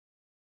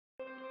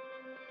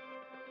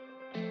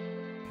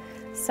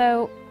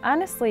So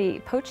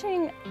honestly,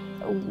 poaching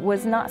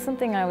was not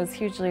something I was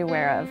hugely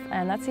aware of,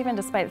 and that's even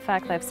despite the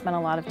fact that I've spent a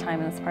lot of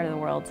time in this part of the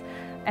world.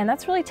 And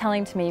that's really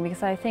telling to me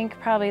because I think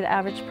probably the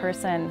average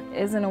person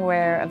isn't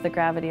aware of the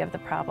gravity of the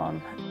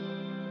problem.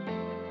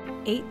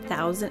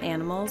 8,000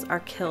 animals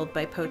are killed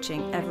by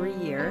poaching every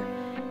year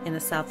in the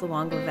South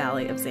Luangwa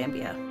Valley of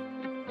Zambia.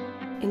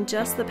 In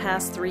just the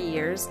past 3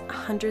 years,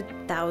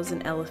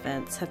 100,000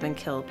 elephants have been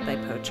killed by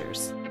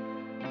poachers.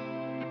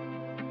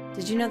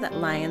 Did you know that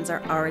lions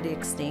are already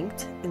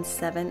extinct in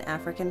 7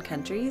 African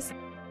countries?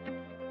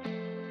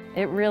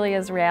 It really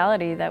is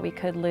reality that we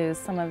could lose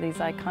some of these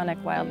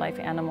iconic wildlife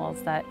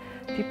animals that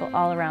people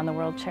all around the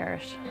world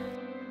cherish.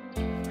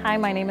 Hi,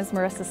 my name is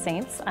Marissa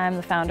Saints. I'm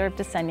the founder of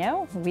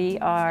Dsenyo. We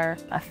are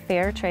a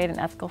fair trade and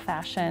ethical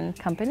fashion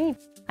company.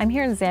 I'm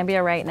here in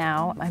Zambia right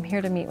now. I'm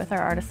here to meet with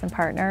our artisan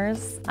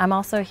partners. I'm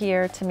also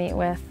here to meet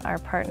with our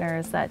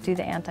partners that do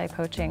the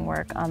anti-poaching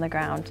work on the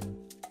ground.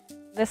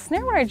 The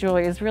snare wire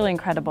jewelry is really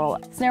incredible.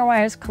 Snare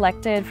wire is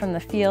collected from the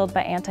field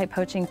by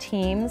anti-poaching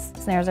teams.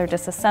 Snares are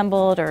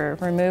disassembled or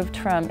removed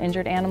from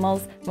injured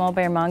animals.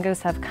 Mulberry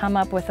mongoose have come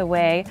up with a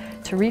way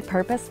to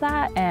repurpose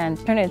that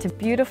and turn it into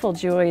beautiful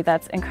jewelry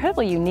that's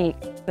incredibly unique.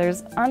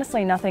 There's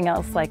honestly nothing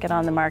else like it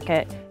on the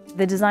market.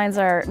 The designs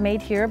are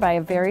made here by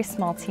a very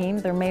small team.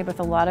 They're made with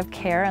a lot of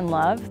care and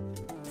love.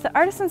 The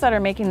artisans that are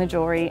making the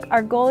jewelry,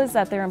 our goal is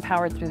that they're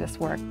empowered through this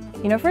work.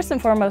 First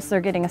and foremost,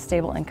 they're getting a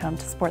stable income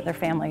to support their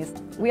families.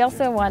 We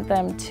also want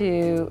them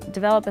to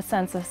develop a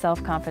sense of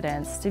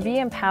self-confidence, to be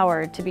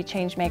empowered, to be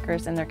change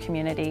makers in their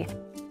community.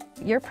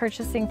 Your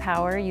purchasing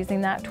power,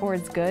 using that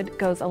towards good,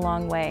 goes a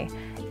long way.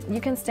 You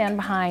can stand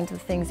behind the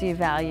things you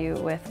value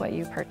with what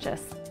you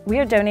purchase. We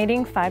are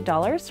donating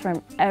 $5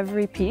 from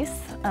every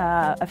piece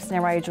of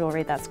snare wire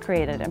jewelry that's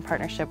created in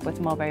partnership with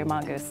Mulberry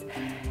Mongoose.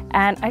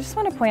 And I just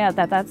want to point out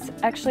that that's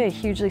actually a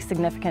hugely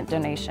significant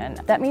donation.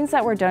 That means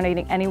that we're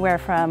donating anywhere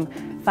from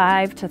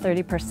 5 to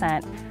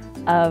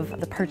 30% of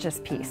the purchase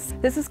piece.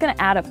 This is going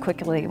to add up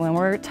quickly when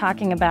we're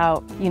talking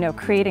about,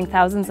 creating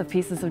thousands of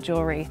pieces of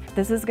jewelry.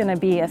 This is going to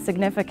be a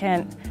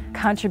significant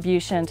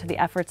contribution to the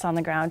efforts on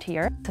the ground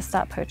here to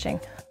stop poaching.